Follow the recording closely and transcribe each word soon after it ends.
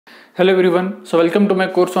Hello everyone, so welcome to my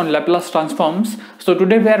course on Laplace transforms. So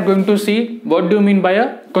today we are going to see what do you mean by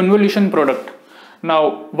a convolution product.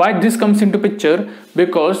 Now why this comes into picture,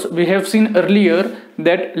 because we have seen earlier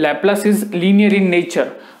that Laplace is linear in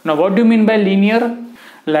nature. Now what do you mean by linear?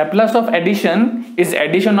 Laplace of addition is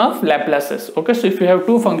addition of Laplaces. Okay, so if you have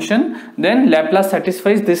two functions, then Laplace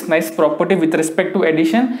satisfies this nice property with respect to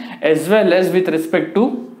addition as well as with respect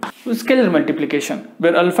to scalar multiplication,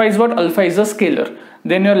 where alpha is what? Alpha is a scalar.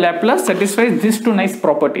 Then your Laplace satisfies these two nice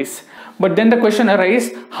properties. But then the question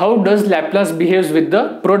arises, how does Laplace behaves with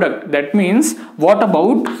the product? That means, what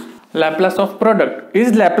about Laplace of product?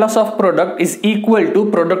 Is Laplace of product is equal to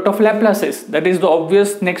product of Laplaces? That is the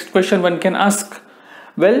obvious next question one can ask.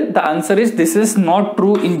 Well, the answer is this is not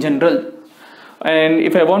true in general. And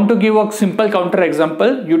if I want to give a simple counter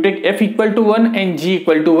example, you take f equal to 1 and g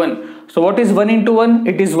equal to 1. So what is 1 into 1?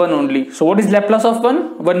 It is 1 only. So what is Laplace of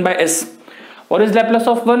 1? 1 by s. What is Laplace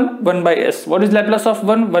of 1? 1 by s. What is Laplace of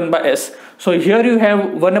 1? 1 by s. So here you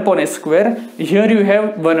have 1 upon s square. Here you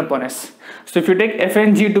have 1 upon s. So if you take f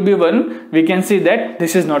and g to be 1, we can see that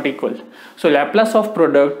this is not equal. So Laplace of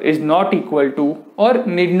product is not equal to or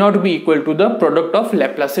need not be equal to the product of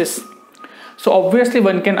Laplaces. So obviously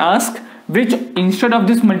one can ask, which instead of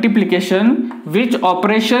this multiplication, which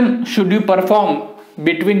operation should you perform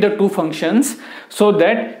between the two functions so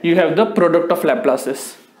that you have the product of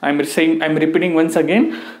Laplaces? I'm repeating once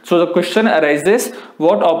again. So the question arises,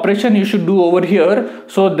 what operation you should do over here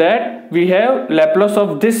so that we have Laplace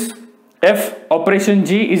of this f operation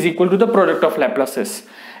g is equal to the product of Laplaces,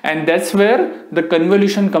 and that's where the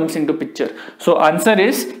convolution comes into picture. So answer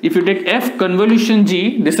is, if you take f convolution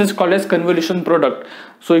g, this is called as convolution product.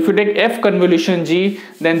 So if you take f convolution g,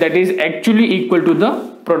 then that is actually equal to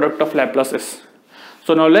the product of Laplaces.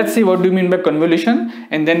 So now let's see what do you mean by convolution,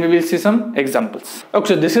 and then we will see some examples.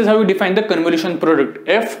 Okay, so this is how we define the convolution product.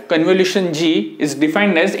 F convolution g is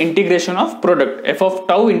defined as integration of product f of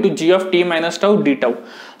tau into g of t minus tau d tau.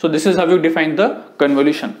 So this is how you define the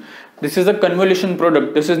convolution. This is a convolution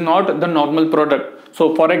product. This is not the normal product.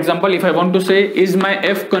 So for example, if I want to say, is my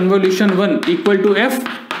f convolution 1 equal to f?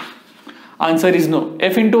 Answer is no.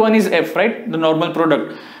 F into 1 is f, right? The normal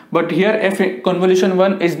product. But here f convolution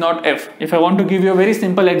 1 is not f. If I want to give you a very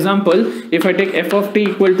simple example, if I take f of t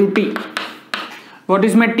equal to t, what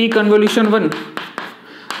is my t convolution 1?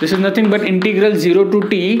 This is nothing but integral 0 to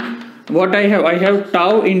t. What I have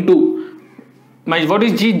tau into my, what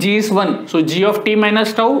is g? G is 1. So g of t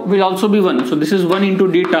minus tau will also be 1. So this is 1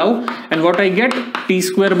 into d tau, and what I get? T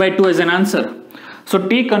square by 2 as an answer. So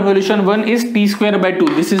t convolution 1 is t square by 2.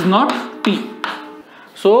 This is not t.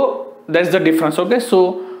 So that's the difference. Okay,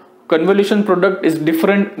 so convolution product is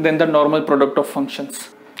different than the normal product of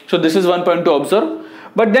functions. So this is one point to observe.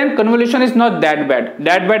 But then convolution is not that bad.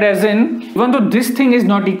 That bad as in, even though this thing is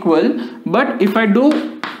not equal, but if I do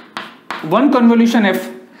 1 convolution f,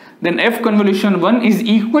 then f convolution 1 is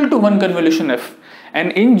equal to 1 convolution f.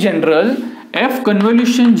 And in general, f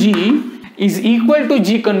convolution g is equal to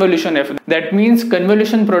g convolution f. That means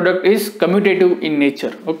convolution product is commutative in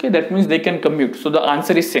nature. Okay, that means they can commute. So the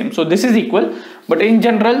answer is same. So this is equal, but in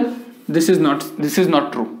general this is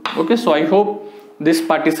not true. Okay, so I hope this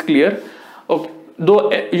part is clear. Okay,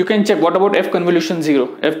 though you can check what about f convolution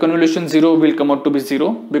 0. F convolution 0 will come out to be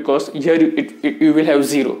 0 because here you will have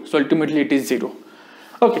 0. So ultimately it is 0.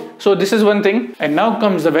 Okay, so this is one thing. And now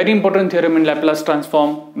comes the very important theorem in Laplace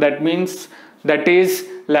transform. That means, that is,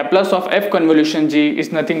 Laplace of f convolution g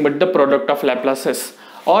is nothing but the product of Laplaces.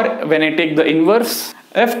 Or when I take the inverse,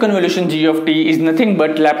 f convolution g of t is nothing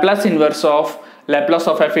but Laplace inverse of Laplace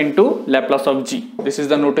of f into Laplace of g. This is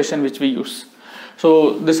the notation which we use.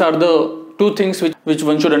 So these are the two things which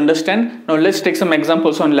one should understand. Now let's take some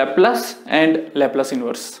examples on Laplace and Laplace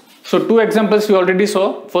inverse. So two examples we already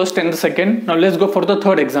saw, first and the second. Now let's go for the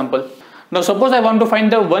third example. Now suppose I want to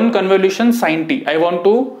find the one convolution sine t. I want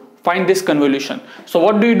to find this convolution. So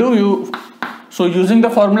what do you do? So using the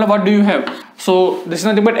formula, what do you have? So this is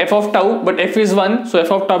nothing but f of tau, but f is 1. So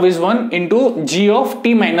f of tau is 1 into g of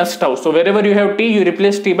t minus tau. So wherever you have t, you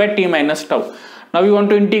replace t by t minus tau. Now you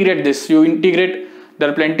want to integrate this. You integrate,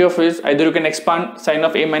 there are plenty of ways. Either you can expand sine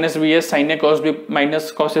of a minus b as sine a cos b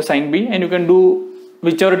minus cos a sine b, and you can do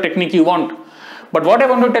whichever technique you want. But what I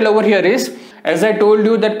want to tell over here is, as I told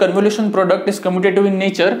you that convolution product is commutative in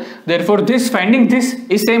nature, therefore finding this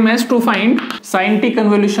is same as to find sine t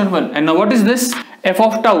convolution 1. And now what is this? F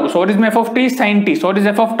of tau. So what is my f of t? Sine t. So what is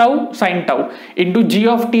f of tau? Sine tau into g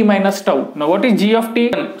of t minus tau. Now what is g of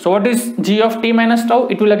t? So what is g of t minus tau?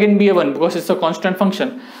 It will again be a 1 because it's a constant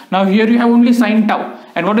function. Now here you have only sine tau,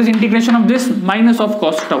 and what is integration of this? Minus of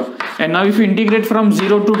cos tau. And now if you integrate from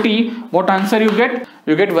 0 to t, what answer you get?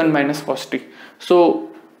 You get 1 minus cos t. So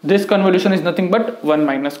this convolution is nothing but 1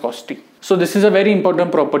 minus cos t. So this is a very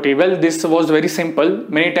important property. Well, this was very simple.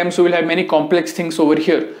 Many times you will have many complex things over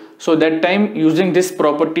here. So that time using this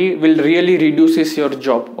property will really reduces your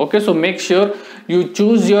job. Okay, so make sure you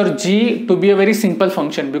choose your g to be a very simple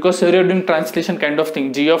function, because here you're doing translation kind of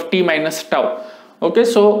thing, g of t minus tau. Okay,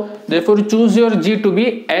 so therefore choose your g to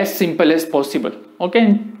be as simple as possible.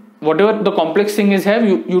 Okay, whatever the complex thing is have,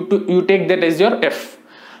 you take that as your f.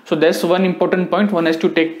 So that's one important point one has to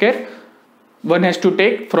take care, one has to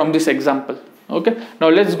take from this example. Okay, now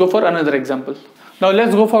let's go for another example. Now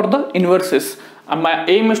let's go for the inverses. My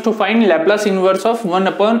aim is to find Laplace inverse of 1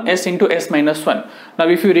 upon s into s minus 1. Now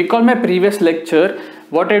if you recall my previous lecture,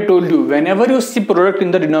 what I told you, whenever you see product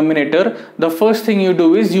in the denominator, the first thing you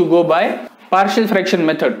do is you go by partial fraction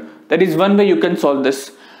method. That is one way you can solve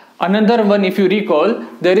this. Another one, if you recall,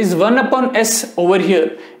 there is 1 upon s over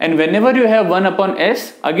here, and whenever you have 1 upon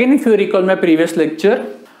s, again if you recall my previous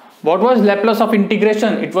lecture, what was Laplace of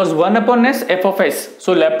integration? It was 1 upon s f of s.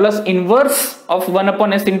 So Laplace inverse of 1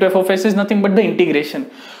 upon s into f of s is nothing but the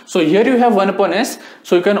integration. So here you have 1 upon s,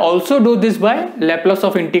 so you can also do this by Laplace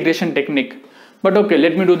of integration technique. But okay,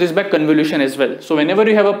 let me do this by convolution as well. So whenever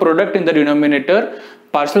you have a product in the denominator,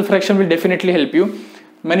 partial fraction will definitely help you.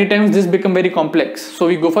 Many times this become very complex, so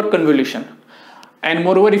we go for convolution. And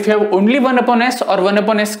moreover, if you have only 1 upon s or 1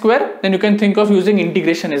 upon s square, then you can think of using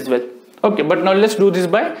integration as well. Okay, but now let's do this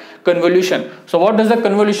by convolution. So what does the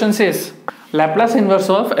convolution says? Laplace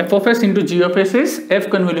inverse of f of s into g of s is f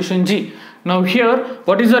convolution g. Now here,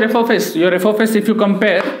 what is your f of s? Your f of s, if you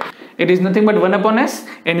compare, it is nothing but 1 upon s,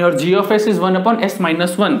 and your g of s is 1 upon s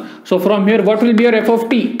minus 1. So from here, what will be your f of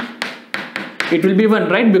t? It will be 1,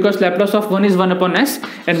 right? Because Laplace of 1 is 1 upon s.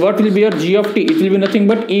 And what will be your g of t? It will be nothing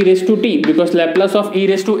but e raised to t, because Laplace of e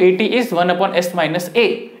raised to at is 1 upon s minus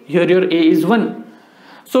a. Here your a is 1.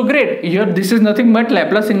 So great, here this is nothing but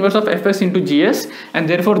Laplace inverse of fs into gs, and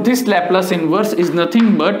therefore this Laplace inverse is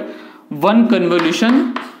nothing but 1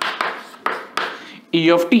 convolution e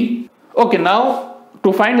of t. Okay, now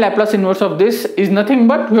to find Laplace inverse of this is nothing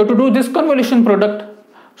but we have to do this convolution product.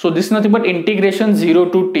 So this is nothing but integration 0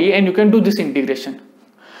 to t, and you can do this integration.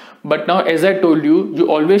 But now as I told you, you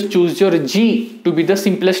always choose your g to be the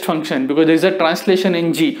simplest function, because there is a translation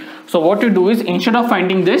in g. So what you do is, instead of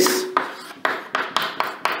finding this,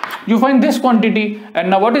 you find this quantity.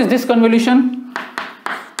 And now what is this convolution?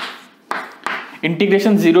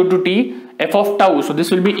 Integration 0 to t f of tau. So this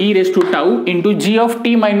will be e raised to tau into g of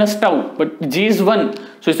t minus tau, but g is 1,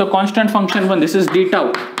 so it's a constant function 1. This is d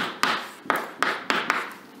tau.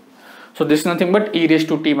 So this is nothing but e raised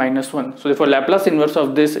to t minus 1. So therefore Laplace inverse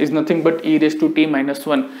of this is nothing but e raised to t minus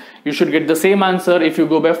 1. You should get the same answer if you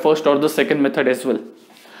go by first or the second method as well.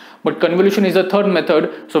 But convolution is the third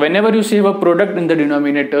method. So whenever you see a product in the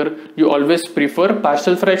denominator, you always prefer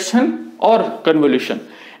partial fraction or convolution.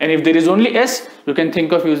 And if there is only s, you can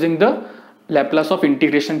think of using the Laplace of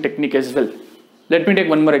integration technique as well. Let me take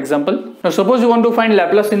one more example. Now suppose you want to find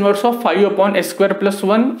Laplace inverse of 5 upon s square plus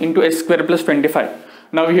 1 into s square plus 25.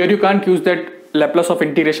 Now here you can't use that Laplace of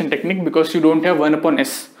integration technique because you don't have 1 upon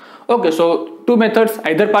s. Okay, so two methods,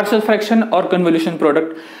 either partial fraction or convolution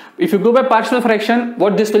product. If you go by partial fraction,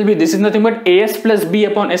 what this will be? This is nothing but as plus b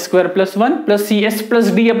upon s square plus 1 plus cs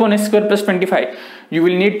plus d upon s square plus 25. You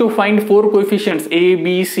will need to find 4 coefficients a,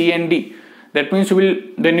 b, c and d. That means you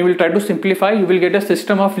will try to simplify. You will get a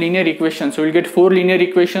system of linear equations. So you will get 4 linear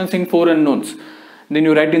equations in 4 unknowns. Then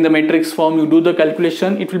you write in the matrix form, you do the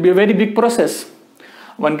calculation. It will be a very big process.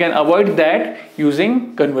 One can avoid that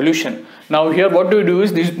using convolution. Now here what do you do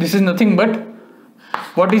is, this is nothing but,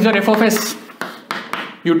 what is your f of s?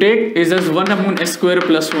 You take is as 1 upon s square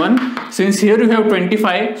plus 1. Since here you have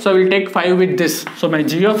 25, so I will take 5 with this. So my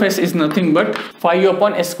g of s is nothing but 5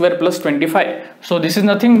 upon s square plus 25. So this is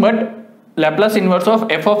nothing but Laplace inverse of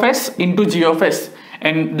f of s into g of s.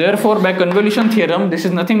 And therefore by convolution theorem, this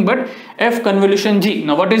is nothing but f convolution g.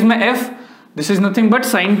 Now what is my f? This is nothing but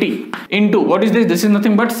sine t into, what is this? This is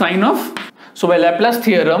nothing but sine of. So by Laplace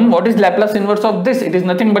theorem, what is Laplace inverse of this? It is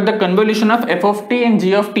nothing but the convolution of f of t and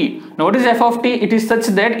g of t. Now what is f of t? It is such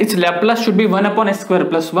that its Laplace should be 1 upon s square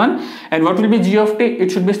plus 1. And what will be g of t?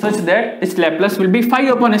 It should be such that its Laplace will be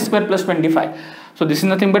 5 upon s square plus 25. So this is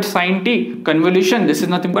nothing but sine t convolution. This is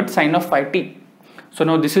nothing but sine of phi t. So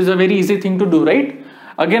now this is a very easy thing to do, right?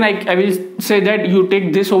 Again, I will say that you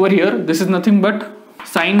take this over here. This is nothing but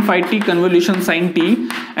sine phi t convolution sine t.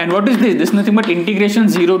 And what is this? This is nothing but integration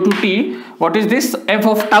 0 to t. What is this? F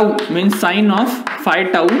of tau means sine of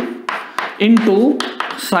phi tau into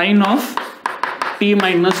sine of t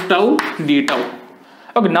minus tau d tau.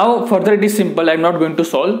 Okay, now further it is simple. I'm not going to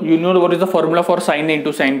solve. You know what is the formula for sin A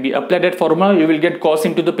into sin B. Apply that formula, you will get cos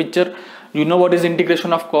into the picture. You know what is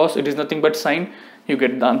integration of cos, it is nothing but sine. You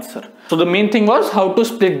get the answer. So the main thing was how to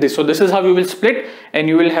split this. So this is how you will split, and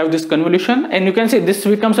you will have this convolution, and you can see this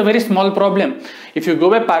becomes a very small problem. If you go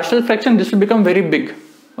by partial fraction, this will become very big.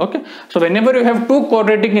 Okay, so whenever you have two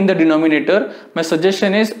quadratic in the denominator, my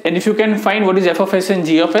suggestion is, and if you can find what is f of s and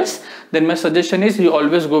g of s, then my suggestion is you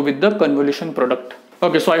always go with the convolution product.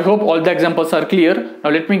 Okay, so I hope all the examples are clear.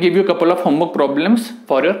 Now let me give you a couple of homework problems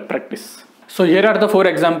for your practice. So here are the 4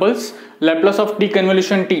 examples. Laplace of t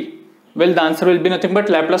convolution t. Well, the answer will be nothing but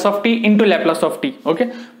Laplace of t into Laplace of t.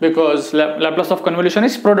 Okay, because Laplace of convolution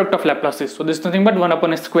is product of Laplaces. So this is nothing but 1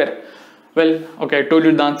 upon s square. Well, okay, I told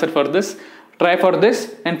you the answer for this. Try for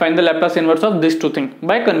this and find the Laplace inverse of these two things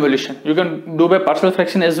by convolution. You can do by partial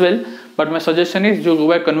fraction as well, but my suggestion is you go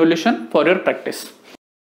by convolution for your practice.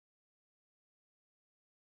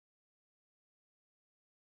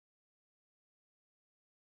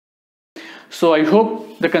 So I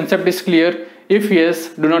hope the concept is clear. If yes,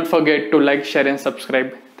 do not forget to like, share and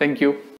subscribe. Thank you.